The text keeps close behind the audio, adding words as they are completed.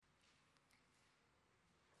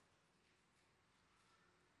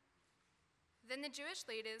Then the Jewish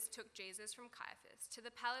leaders took Jesus from Caiaphas to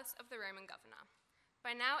the palace of the Roman governor.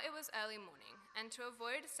 By now it was early morning, and to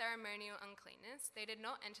avoid ceremonial uncleanness, they did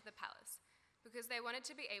not enter the palace, because they wanted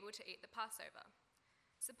to be able to eat the Passover.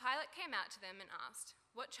 So Pilate came out to them and asked,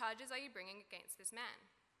 "What charges are you bringing against this man?"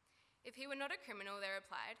 If he were not a criminal, they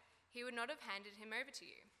replied, he would not have handed him over to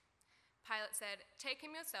you. Pilate said, "Take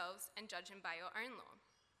him yourselves and judge him by your own law."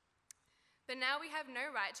 But now we have no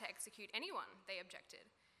right to execute anyone, they objected.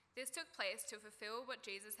 This took place to fulfill what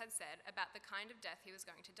Jesus had said about the kind of death he was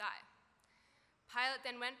going to die. Pilate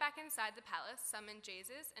then went back inside the palace, summoned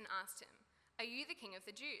Jesus, and asked him, "Are you the king of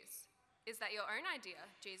the Jews?" "Is that your own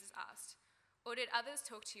idea?" Jesus asked. "Or did others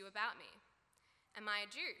talk to you about me?" "Am I a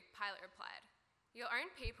Jew?" Pilate replied. "Your own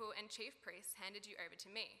people and chief priests handed you over to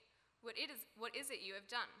me. What is it you have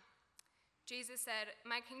done?" Jesus said,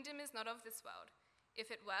 "My kingdom is not of this world.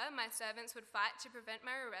 If it were, my servants would fight to prevent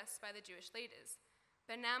my arrest by the Jewish leaders.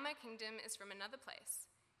 But now my kingdom is from another place."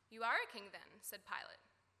 "You are a king then," said Pilate.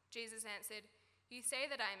 Jesus answered, "You say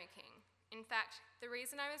that I am a king. In fact, the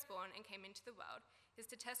reason I was born and came into the world is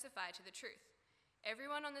to testify to the truth.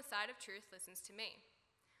 Everyone on the side of truth listens to me."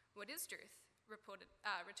 "What is truth?" retorted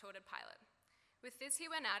Pilate. With this he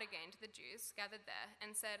went out again to the Jews gathered there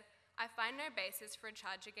and said, "I find no basis for a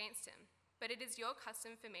charge against him, but it is your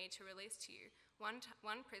custom for me to release to you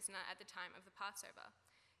one prisoner at the time of the Passover.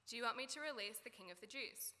 Do you want me to release the king of the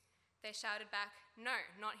Jews?" They shouted back, "No,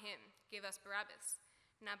 not him. Give us Barabbas."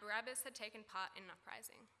 Now Barabbas had taken part in an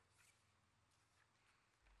uprising.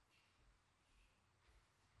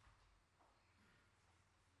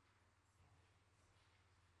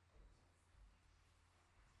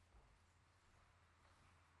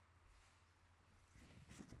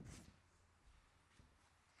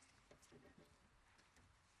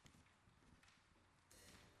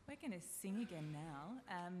 We're going to sing again now,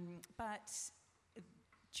 but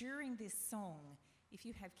during this song, if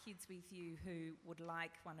you have kids with you who would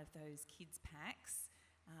like one of those kids packs,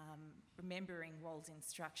 remembering Wal's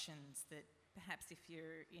instructions that perhaps if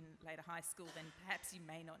you're in later high school, then perhaps you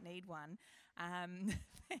may not need one, then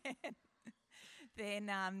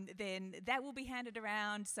that will be handed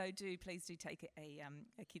around. So please do take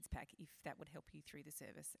a kids pack if that would help you through the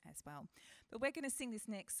service as well. But we're going to sing this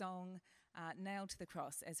next song, "Nailed to the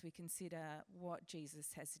Cross," as we consider what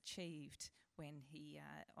Jesus has achieved when he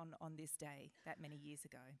on this day that many years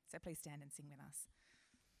ago. So please stand and sing with us.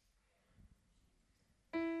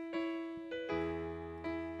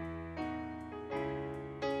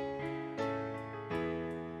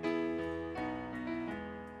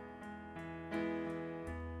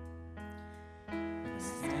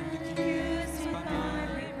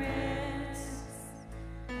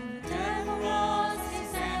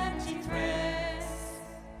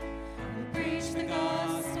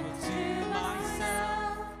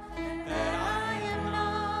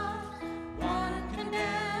 One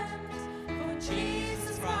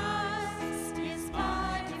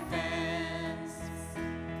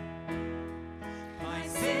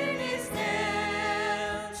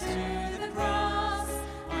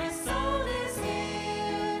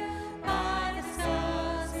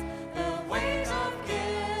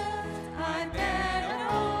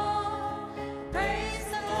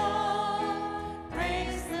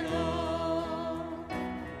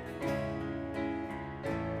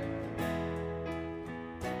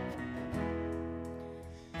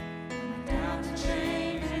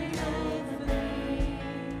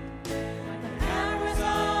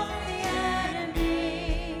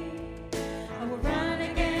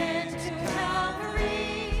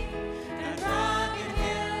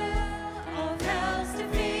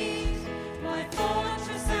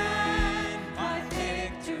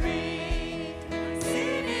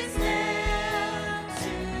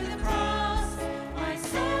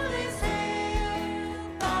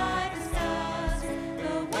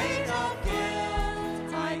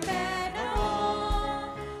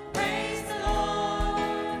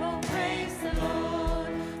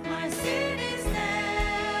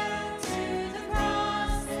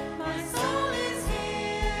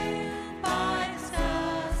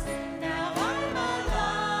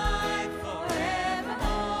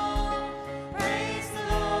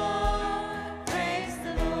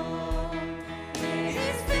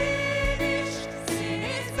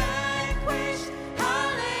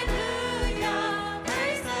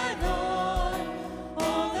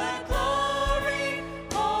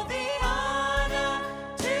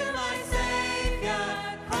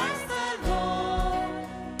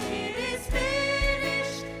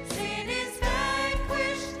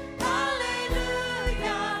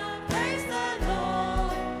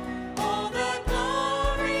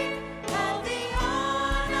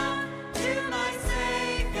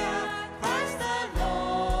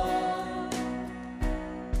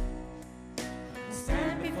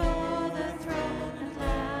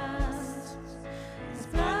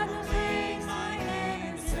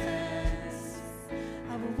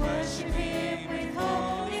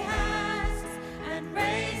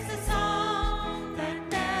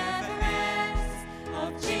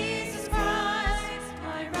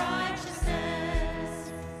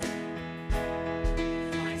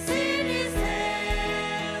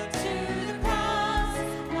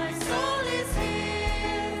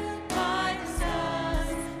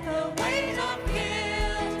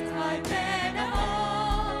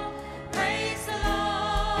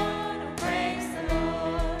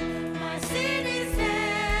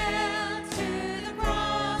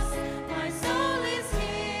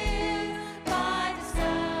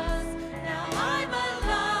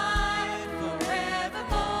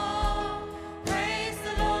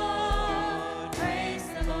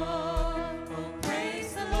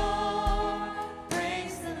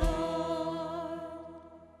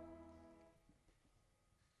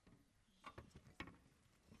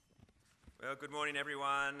Well, good morning,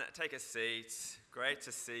 everyone. Take a seat. Great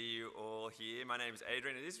to see you all here. My name is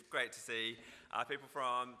Adrian. It is great to see people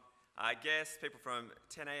from guests, people from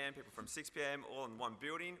 10 a.m., people from 6 p.m., all in one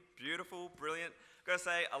building. Beautiful, brilliant. Got to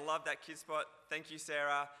say, I love that kid spot. Thank you,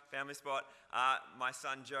 Sarah, family spot. My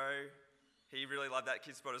son Joe, he really loved that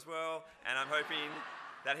kid spot as well, and I'm hoping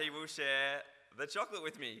that he will share the chocolate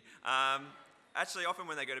with me. Actually, often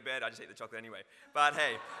when they go to bed, I just eat the chocolate anyway. But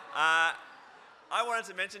hey, I wanted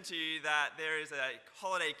to mention to you that there is a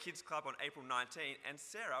Holiday Kids Club on April 19th, and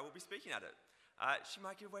Sarah will be speaking at it. She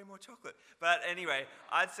might give away more chocolate. But anyway,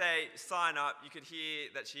 I'd say sign up. You could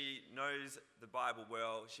hear that she knows the Bible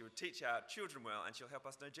well. She would teach our children well, and she'll help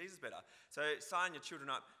us know Jesus better. So sign your children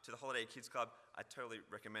up to the Holiday Kids Club. I totally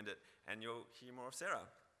recommend it, and you'll hear more of Sarah.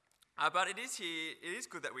 But it is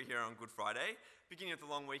good that we're here on Good Friday, beginning of the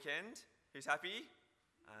long weekend. Who's happy?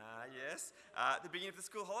 Yes. The beginning of the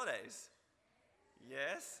school holidays.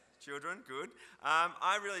 Yes, children, good.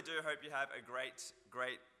 I really do hope you have a great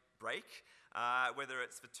break, whether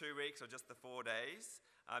it's for 2 weeks or just the 4 days.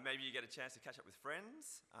 Maybe you get a chance to catch up with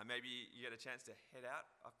friends. Maybe you get a chance to head out,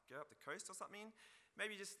 go up the coast or something.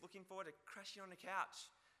 Maybe just looking forward to crashing on the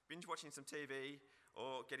couch, binge watching some TV,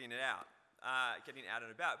 or getting out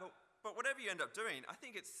and about. But whatever you end up doing, I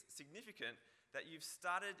think it's significant that you've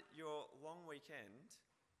started your long weekend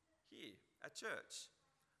here at church.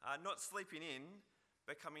 Not sleeping in,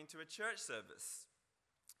 but coming to a church service,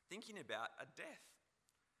 thinking about a death.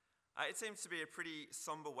 It seems to be a pretty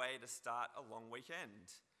somber way to start a long weekend.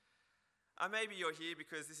 Maybe you're here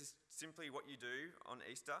because this is simply what you do on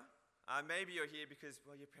Easter. Maybe you're here because,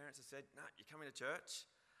 well, your parents have said, no, you're coming to church.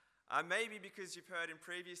 Maybe because you've heard in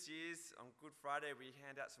previous years on Good Friday we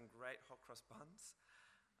hand out some great hot cross buns.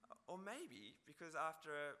 Or maybe because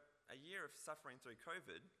after a year of suffering through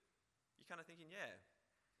COVID, you're kind of thinking, yeah,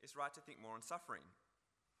 it's right to think more on suffering.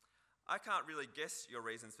 I can't really guess your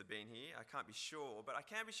reasons for being here. I can't be sure, but I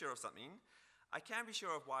can be sure of something. I can be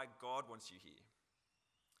sure of why God wants you here.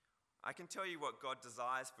 I can tell you what God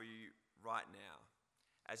desires for you right now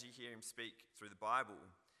as you hear him speak through the Bible.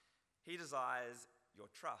 He desires your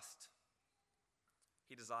trust.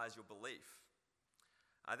 He desires your belief.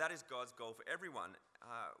 That is God's goal for everyone.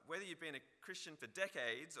 Whether you've been a Christian for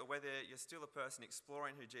decades or whether you're still a person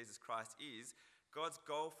exploring who Jesus Christ is, God's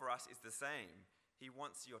goal for us is the same. He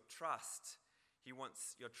wants your trust. He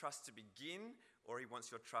wants your trust to begin, or he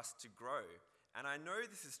wants your trust to grow. And I know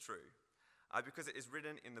this is true because it is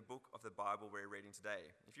written in the book of the Bible we're reading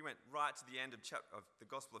today. If you went right to the end of the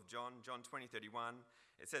Gospel of John 20:31,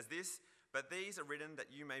 it says this, "But these are written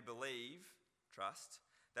that you may believe," trust,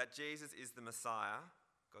 "that Jesus is the Messiah,"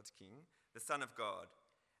 God's King, "the Son of God,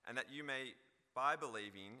 and that you may, by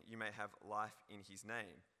believing, you may have life in his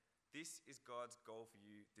name." This is God's goal for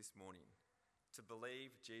you this morning, to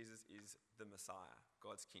believe Jesus is the Messiah,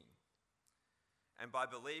 God's King. And by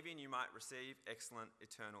believing, you might receive excellent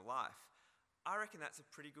eternal life. I reckon that's a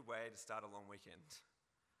pretty good way to start a long weekend.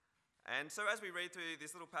 And so as we read through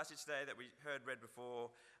this little passage today that we heard read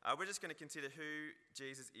before, we're just going to consider who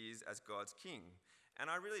Jesus is as God's King. And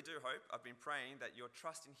I really do hope, I've been praying, that your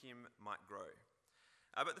trust in him might grow.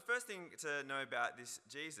 But the first thing to know about this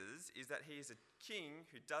Jesus is that he is a king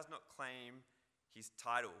who does not claim his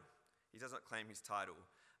title. He does not claim his title.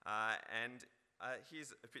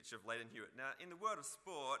 Here's a picture of Leighton Hewitt. Now, in the world of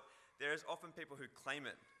sport, there is often people who claim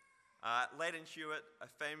it. Leighton Hewitt, a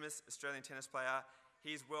famous Australian tennis player,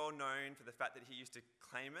 he's well known for the fact that he used to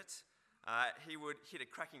claim it. He would hit a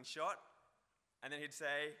cracking shot, and then he'd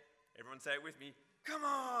say, everyone say it with me, "Come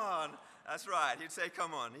on!" That's right, he'd say,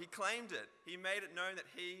 "Come on." He claimed it. He made it known that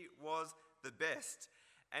he was the best.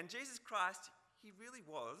 And Jesus Christ, he really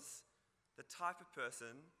was the type of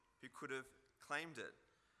person who could have claimed it.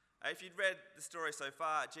 If you'd read the story so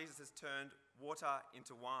far, Jesus has turned water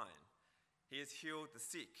into wine. He has healed the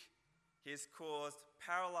sick. He has caused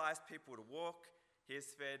paralyzed people to walk. He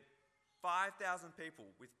has fed 5,000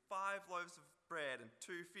 people with 5 loaves of bread and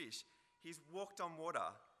 2 fish. He's walked on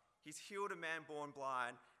water. He's healed a man born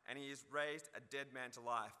blind, and he has raised a dead man to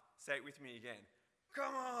life. Say it with me again.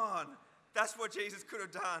 Come on! That's what Jesus could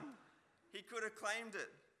have done. He could have claimed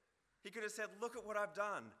it. He could have said, "Look at what I've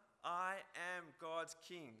done. I am God's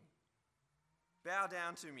King. Bow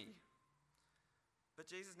down to me." But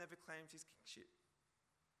Jesus never claims his kingship.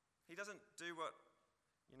 He doesn't do what,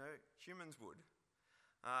 humans would.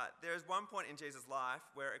 There is one point in Jesus' life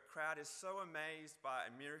where a crowd is so amazed by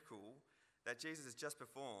a miracle that Jesus has just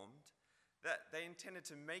performed that they intended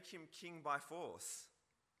to make him king by force.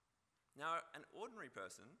 Now, an ordinary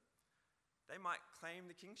person, they might claim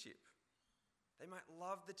the kingship. They might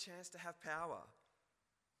love the chance to have power.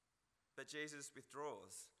 But Jesus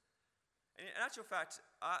withdraws. And in actual fact,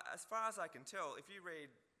 as far as I can tell, if you read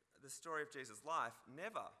the story of Jesus' life,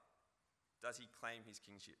 never does he claim his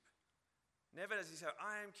kingship. Never does he say,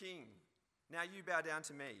 I am king, now you bow down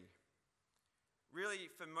to me.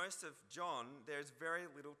 Really, for most of John, there is very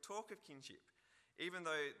little talk of kingship, even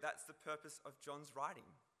though that's the purpose of John's writing,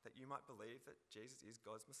 that you might believe that Jesus is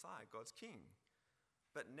God's Messiah, God's king.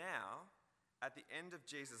 But now, at the end of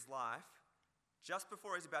Jesus' life, just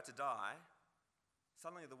before he's about to die,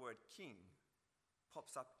 suddenly the word king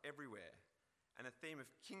pops up everywhere. And the theme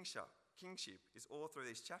of kingship is all through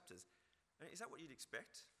these chapters. I mean, is that what you'd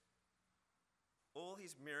expect? All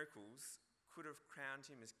his miracles could have crowned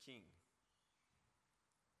him as king.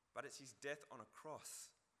 But it's his death on a cross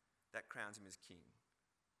that crowns him as king.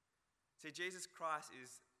 See, Jesus Christ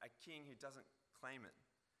is a king who doesn't claim it.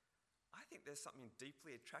 I think there's something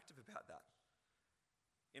deeply attractive about that.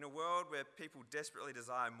 In a world where people desperately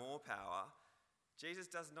desire more power, Jesus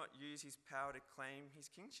does not use his power to claim his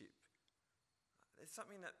kingship. There's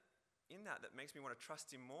something in that makes me want to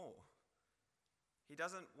trust him more. He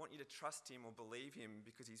doesn't want you to trust him or believe him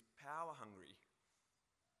because he's power hungry.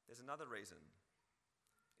 There's another reason.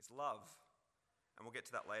 It's love. And we'll get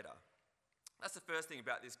to that later. That's the first thing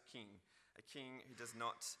about this king, a king who does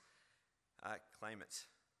not claim it.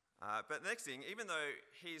 But the next thing, even though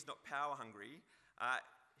he's not power hungry,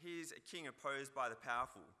 he's a king opposed by the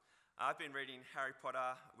powerful. I've been reading Harry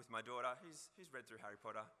Potter with my daughter. Who's read through Harry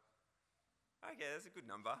Potter? Okay, that's a good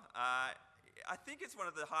number. I think it's one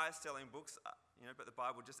of the highest selling books, but the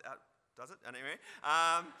Bible just outdoes it. Anyway,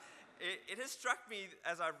 it has struck me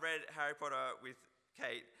as I've read Harry Potter with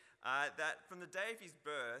Kate that from the day of his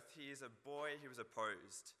birth, he is a boy who is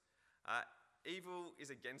opposed. Evil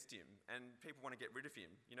is against him, and people want to get rid of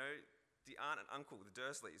him. You know, the aunt and uncle, the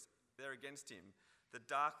Dursleys, they're against him. The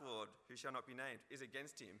Dark Lord, who shall not be named, is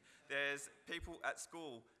against him. There's people at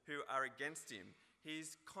school who are against him.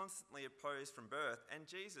 He's constantly opposed from birth, and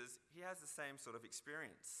Jesus, he has the same sort of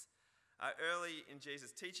experience. Early in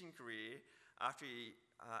Jesus' teaching career, after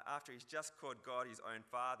he's just called God his own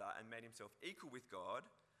Father and made himself equal with God,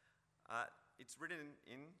 it's written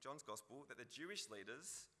in John's Gospel that the Jewish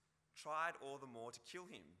leaders tried all the more to kill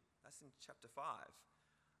him. That's in chapter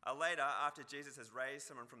 5. Later, after Jesus has raised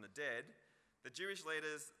someone from the dead, the Jewish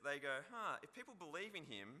leaders, they go, if people believe in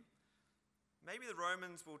him, maybe the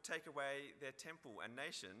Romans will take away their temple and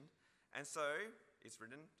nation. And so, it's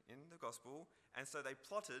written in the Gospel, and so they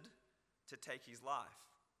plotted to take his life.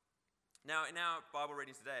 Now, in our Bible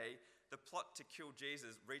reading today, the plot to kill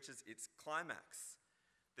Jesus reaches its climax.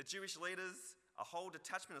 The Jewish leaders, a whole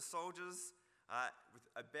detachment of soldiers with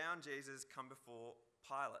a bound Jesus, come before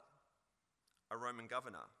Pilate, a Roman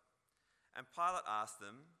governor. And Pilate asked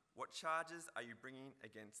them, what charges are you bringing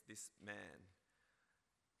against this man?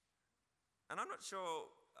 And I'm not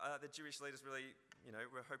sure the Jewish leaders really,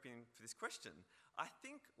 were hoping for this question. I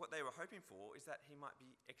think what they were hoping for is that he might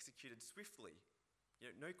be executed swiftly.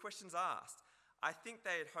 No questions asked. I think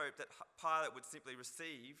they had hoped that Pilate would simply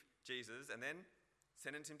receive Jesus and then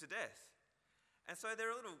sentence him to death. And so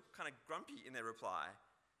they're a little kind of grumpy in their reply.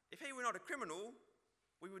 If he were not a criminal,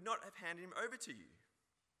 we would not have handed him over to you.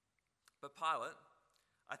 But Pilate,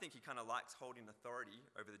 I think he kind of likes holding authority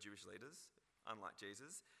over the Jewish leaders, unlike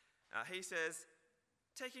Jesus. He says,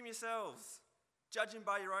 take him yourselves, judge him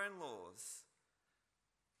by your own laws.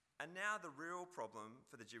 And now the real problem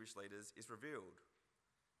for the Jewish leaders is revealed.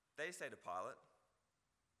 They say to Pilate,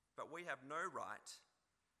 but we have no right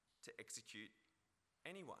to execute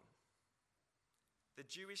anyone. The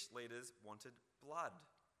Jewish leaders wanted blood.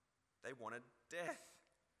 They wanted death.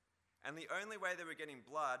 And the only way they were getting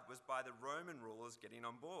blood was by the Roman rulers getting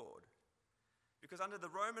on board. Because under the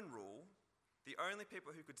Roman rule, the only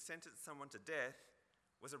people who could sentence someone to death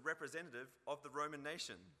was a representative of the Roman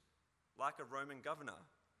nation, like a Roman governor,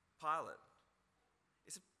 Pilate.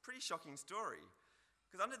 It's a pretty shocking story.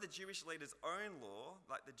 Because under the Jewish leaders' own law,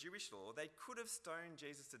 like the Jewish law, they could have stoned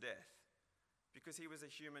Jesus to death because he was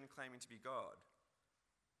a human claiming to be God.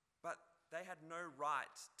 But they had no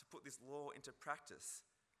right to put this law into practice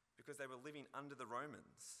because they were living under the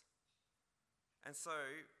Romans. And so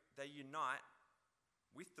they unite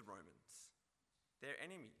with the Romans, their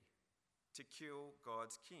enemy, to kill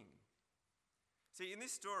God's king. See, in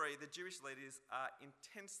this story, the Jewish leaders are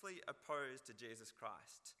intensely opposed to Jesus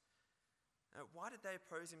Christ. Now, why did they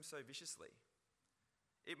oppose him so viciously?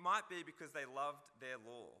 It might be because they loved their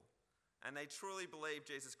law and they truly believed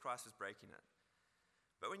Jesus Christ was breaking it.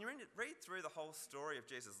 But when you read through the whole story of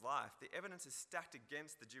Jesus' life, the evidence is stacked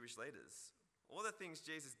against the Jewish leaders. All the things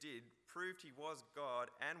Jesus did proved he was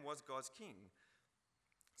God and was God's king.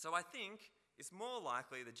 So I think it's more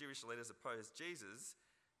likely the Jewish leaders opposed Jesus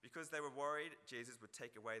because they were worried Jesus would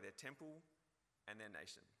take away their temple and their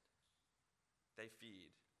nation. They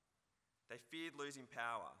feared. They feared losing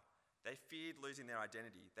power. They feared losing their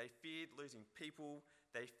identity. They feared losing people.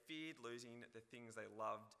 They feared losing the things they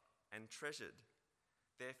loved and treasured.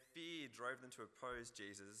 Their fear drove them to oppose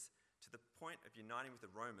Jesus to the point of uniting with the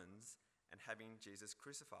Romans and having Jesus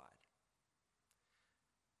crucified.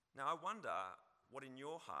 Now, I wonder what in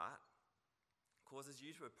your heart causes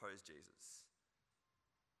you to oppose Jesus.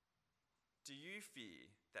 Do you fear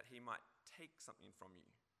that he might take something from you?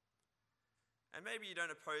 And maybe you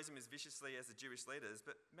don't oppose him as viciously as the Jewish leaders,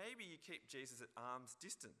 but maybe you keep Jesus at arm's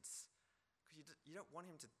distance because you don't want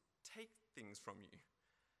him to take things from you.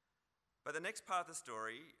 But the next part of the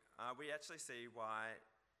story, we actually see why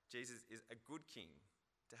Jesus is a good king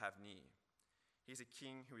to have near. He's a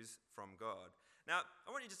king who is from God. Now,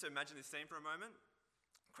 I want you just to imagine this scene for a moment.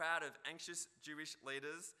 Crowd of anxious Jewish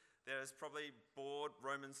leaders. There's probably bored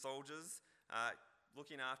Roman soldiers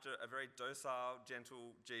looking after a very docile,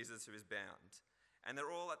 gentle Jesus who is bound. And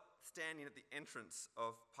they're all standing at the entrance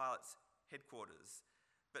of Pilate's headquarters.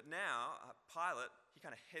 But now, Pilate, he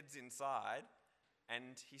kind of heads inside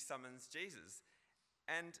and he summons Jesus.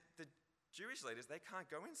 And the Jewish leaders, they can't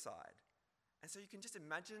go inside. And so you can just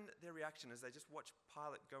imagine their reaction as they just watch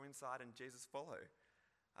Pilate go inside and Jesus follow.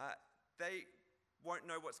 They won't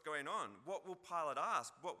know what's going on. What will Pilate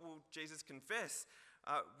ask? What will Jesus confess?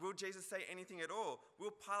 Will Jesus say anything at all?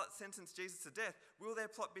 Will Pilate sentence Jesus to death? Will their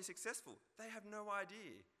plot be successful? They have no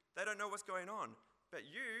idea. They don't know what's going on. But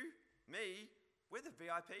you, me, we're the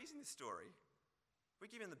VIPs in this story.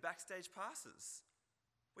 We're given the backstage passes.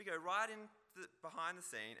 We go right in behind the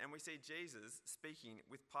scene and we see Jesus speaking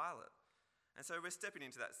with Pilate. And so we're stepping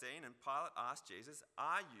into that scene and Pilate asks Jesus,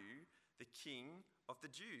 "Are you the king of the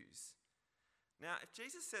Jews?" Now, if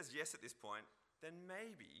Jesus says yes at this point, then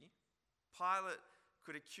maybe Pilate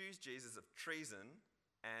could accuse Jesus of treason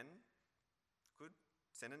and could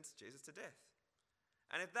sentence Jesus to death.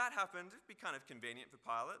 And if that happened, it'd be kind of convenient for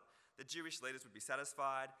Pilate. The Jewish leaders would be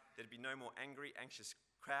satisfied. There'd be no more angry, anxious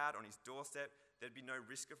crowd on his doorstep. There'd be no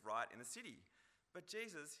risk of riot in the city. But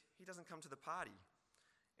Jesus, he doesn't come to the party.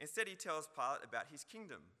 Instead, he tells Pilate about his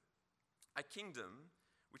kingdom, a kingdom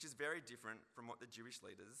which is very different from what the Jewish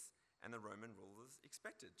leaders and the Roman rulers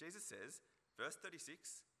expected. Jesus says, verse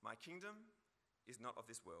 36, "My kingdom is not of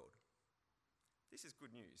this world." This is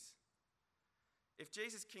good news. If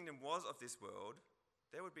Jesus' kingdom was of this world,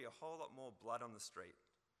 there would be a whole lot more blood on the street.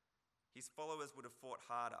 His followers would have fought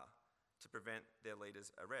harder to prevent their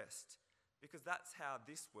leader's arrest, because that's how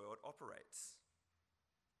this world operates.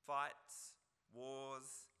 Fights,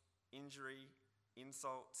 wars, injury,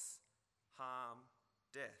 insults, harm,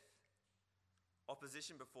 death.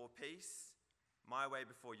 Opposition before peace, my way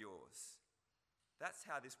before yours. That's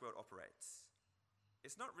how this world operates.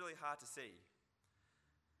 It's not really hard to see.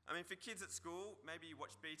 I mean, for kids at school, maybe you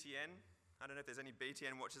watch BTN. I don't know if there's any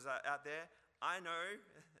BTN watchers out there. I know,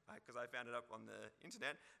 because I found it up on the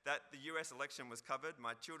internet, that the US election was covered.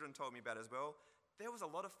 My children told me about it as well. There was a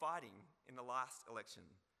lot of fighting in the last election,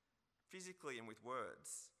 physically and with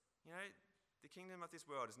words. You know, the kingdom of this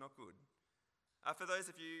world is not good. For those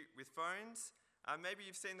of you with phones, maybe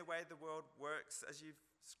you've seen the way the world works as you've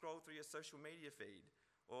scrolled through your social media feed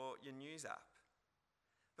or your news app.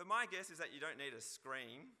 But my guess is that you don't need a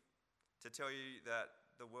screen to tell you that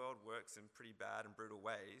the world works in pretty bad and brutal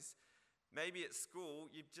ways. Maybe at school,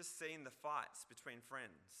 you've just seen the fights between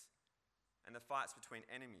friends and the fights between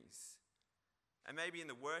enemies. And maybe in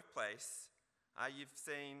the workplace, you've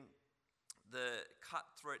seen the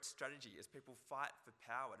cutthroat strategy as people fight for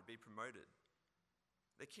power to be promoted.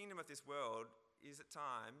 The kingdom of this world is at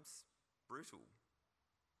times brutal.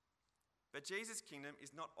 But Jesus' kingdom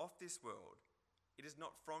is not of this world. It is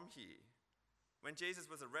not from here. When Jesus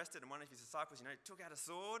was arrested and one of his disciples, took out a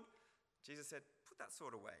sword, Jesus said, "Put that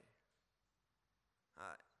sword away."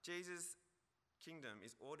 Jesus' kingdom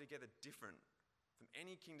is altogether different from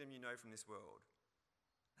any kingdom you know from this world.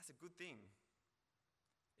 That's a good thing.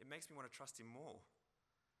 It makes me want to trust him more.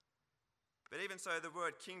 But even so, the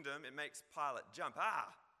word kingdom, it makes Pilate jump.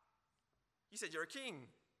 You said you're a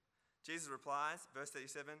king. Jesus replies, verse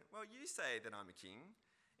 37, "Well, you say that I'm a king.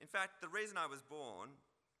 In fact, the reason I was born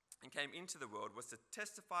and came into the world was to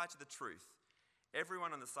testify to the truth.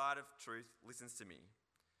 Everyone on the side of truth listens to me."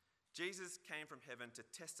 Jesus came from heaven to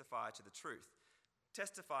testify to the truth.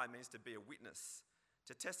 Testify means to be a witness.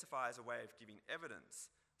 To testify is a way of giving evidence.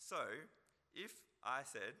 So, if I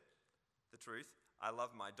said the truth, I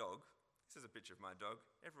love my dog. This is a picture of my dog.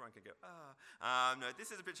 Everyone can go, no,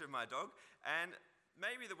 this is a picture of my dog. And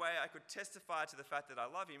maybe the way I could testify to the fact that I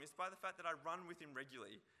love him is by the fact that I run with him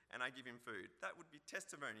regularly and I give him food. That would be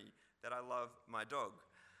testimony that I love my dog.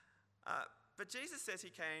 But Jesus says he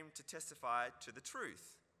came to testify to the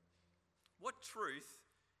truth. What truth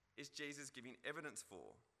is Jesus giving evidence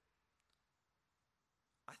for?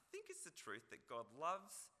 I think it's the truth that God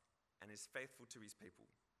loves and is faithful to his people.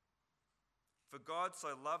 For God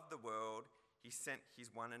so loved the world, he sent his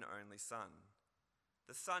one and only Son.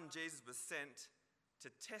 The Son, Jesus, was sent to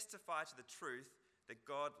testify to the truth that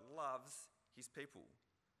God loves his people.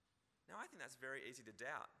 Now, I think that's very easy to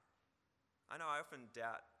doubt. I know I often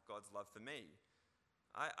doubt God's love for me.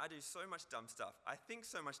 I do so much dumb stuff. I think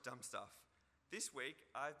so much dumb stuff. This week,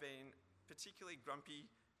 I've been particularly grumpy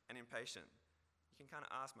and impatient. You can kind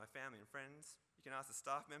of ask my family and friends. You can ask the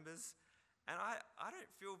staff members. And I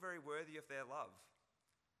don't feel very worthy of their love.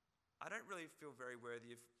 I don't really feel very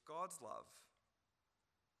worthy of God's love.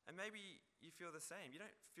 And maybe you feel the same. You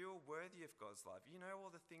don't feel worthy of God's love. You know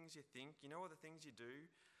all the things you think. You know all the things you do.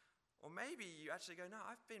 Or maybe you actually go, no,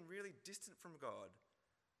 I've been really distant from God.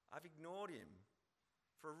 I've ignored him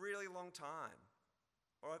for a really long time.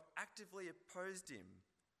 Or I've actively opposed him.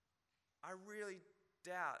 I really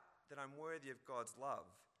doubt that I'm worthy of God's love.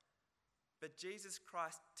 But Jesus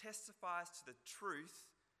Christ testifies to the truth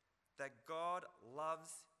that God loves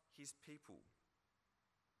his people.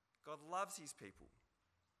 God loves his people.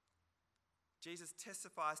 Jesus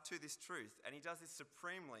testifies to this truth, and he does this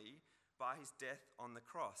supremely by his death on the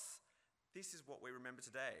cross. This is what we remember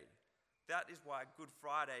today. That is why Good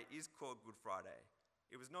Friday is called Good Friday.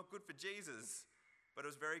 It was not good for Jesus, but it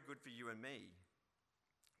was very good for you and me.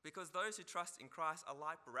 Because those who trust in Christ are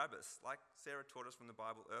like Barabbas, like Sarah taught us from the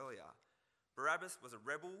Bible earlier. Barabbas was a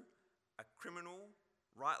rebel, a criminal,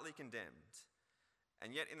 rightly condemned.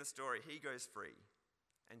 And yet in the story, he goes free.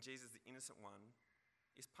 And Jesus, the innocent one,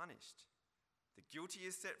 is punished. The guilty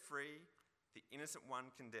is set free, the innocent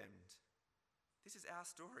one condemned. This is our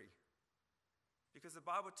story. Because the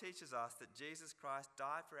Bible teaches us that Jesus Christ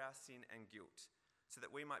died for our sin and guilt, so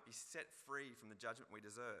that we might be set free from the judgment we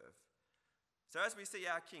deserve. So as we see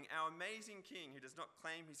our King, our amazing King who does not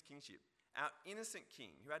claim his kingship, our innocent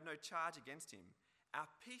King who had no charge against him, our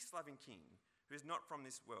peace-loving King who is not from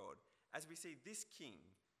this world, as we see this King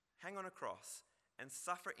hang on a cross and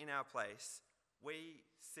suffer in our place, we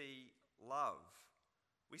see love.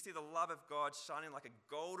 We see the love of God shining like a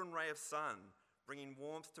golden ray of sun, bringing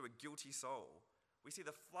warmth to a guilty soul. We see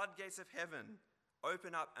the floodgates of heaven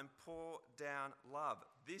open up and pour down love.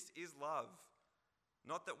 This is love.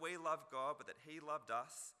 Not that we love God, but that he loved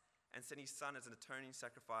us and sent his Son as an atoning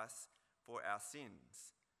sacrifice for our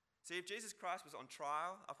sins. See, if Jesus Christ was on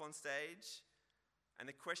trial up on stage and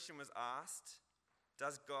the question was asked,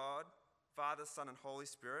 does God, Father, Son, and Holy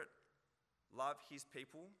Spirit love his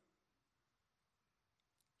people?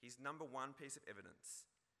 His number one piece of evidence,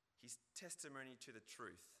 his testimony to the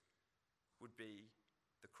truth, would be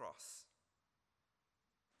the cross.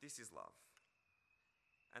 This is love.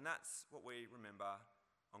 And that's what we remember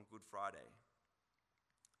on Good Friday.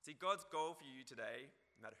 See, God's goal for you today,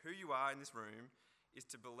 no matter who you are in this room, is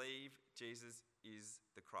to believe Jesus is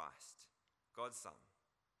the Christ, God's Son.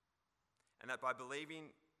 And that by believing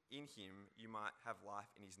in him, you might have life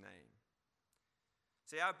in his name.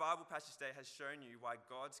 See, our Bible passage today has shown you why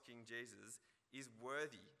God's King Jesus is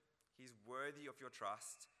worthy. He's worthy of your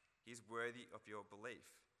trust. He's worthy of your belief.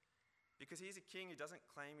 Because he's a king who doesn't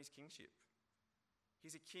claim his kingship.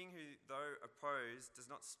 He's a king who, though opposed, does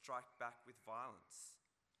not strike back with violence.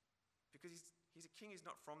 Because he's a king who's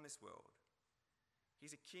not from this world.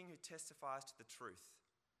 He's a king who testifies to the truth.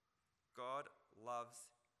 God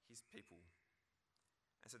loves his people.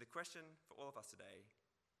 And so the question for all of us today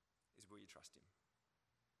is, will you trust him?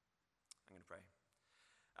 I'm going to pray.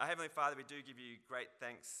 Our Heavenly Father, we do give you great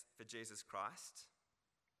thanks for Jesus Christ.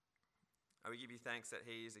 We give you thanks that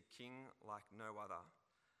he is a king like no other.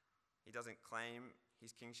 He doesn't claim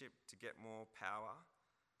his kingship to get more power.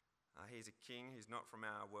 He's a king who's not from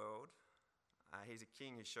our world. He's a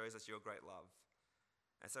king who shows us your great love.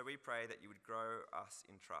 And so we pray that you would grow us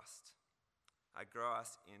in trust. Grow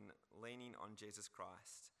us in leaning on Jesus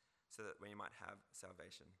Christ so that we might have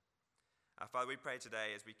salvation. Father, we pray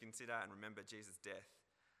today as we consider and remember Jesus' death,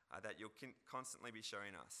 that you'll constantly be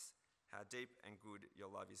showing us how deep and good your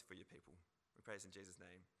love is for your people. We pray this in Jesus'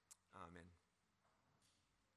 name. Amen.